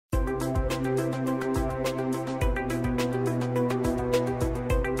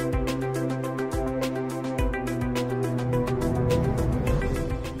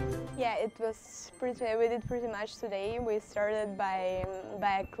We did pretty much today. We started by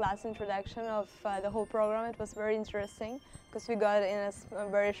a class introduction of the whole program. It was very interesting because we got in a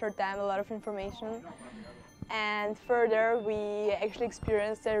very short time a lot of information. And further, we actually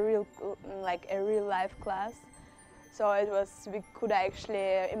experienced a real life class. So we could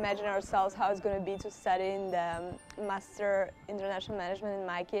actually imagine ourselves how it's going to be to study in the Master International Management in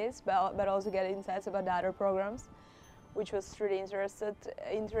my case, but also get insights about the other programs, which was really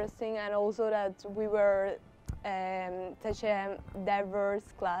interesting, and also that we were such a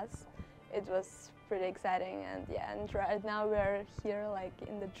diverse class. It was pretty exciting, and yeah, and right now we're here like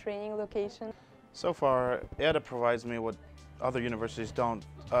in the training location. So far, EADA provides me what other universities don't.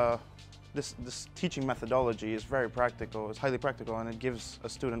 This teaching methodology is very practical, it's highly practical, and it gives a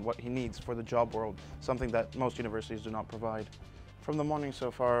student what he needs for the job world, something that most universities do not provide. From the morning so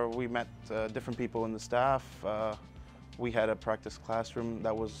far, we met different people in the staff. We had a practice classroom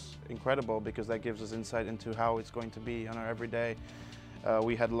that was incredible because that gives us insight into how it's going to be on our everyday.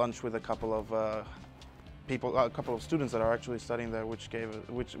 We had lunch with a couple of students that are actually studying there, which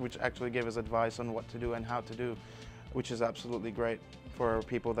actually gave us advice on what to do and how to do, which is absolutely great for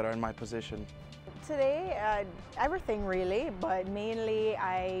people that are in my position. Today, everything really, but mainly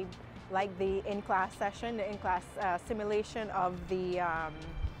I like the in-class session, the in-class simulation of the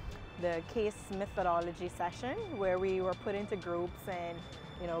case methodology session, where we were put into groups and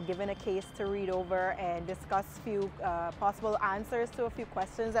given a case to read over and discuss few possible answers to a few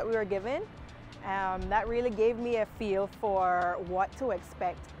questions that we were given. That really gave me a feel for what to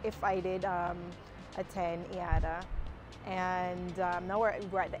expect if I did attend EADA. And now we're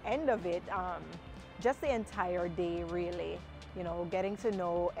at the end of it, just the entire day really, getting to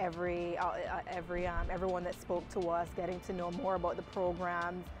know everyone that spoke to us, getting to know more about the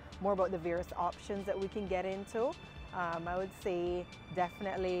programs, more about the various options that we can get into. I would say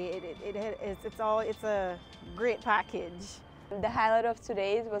definitely it's a great package. The highlight of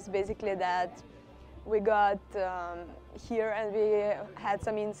today was basically that we got here and we had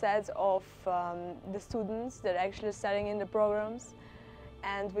some insights of the students that are actually studying in the programs,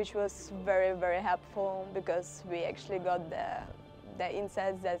 and which was very, very helpful because we actually got the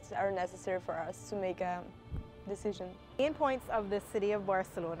insights that are necessary for us to make a decision. Main points of the city of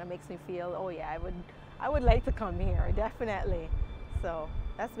Barcelona makes me feel, oh yeah, I would like to come here, definitely. So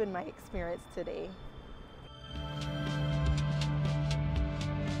that's been my experience today.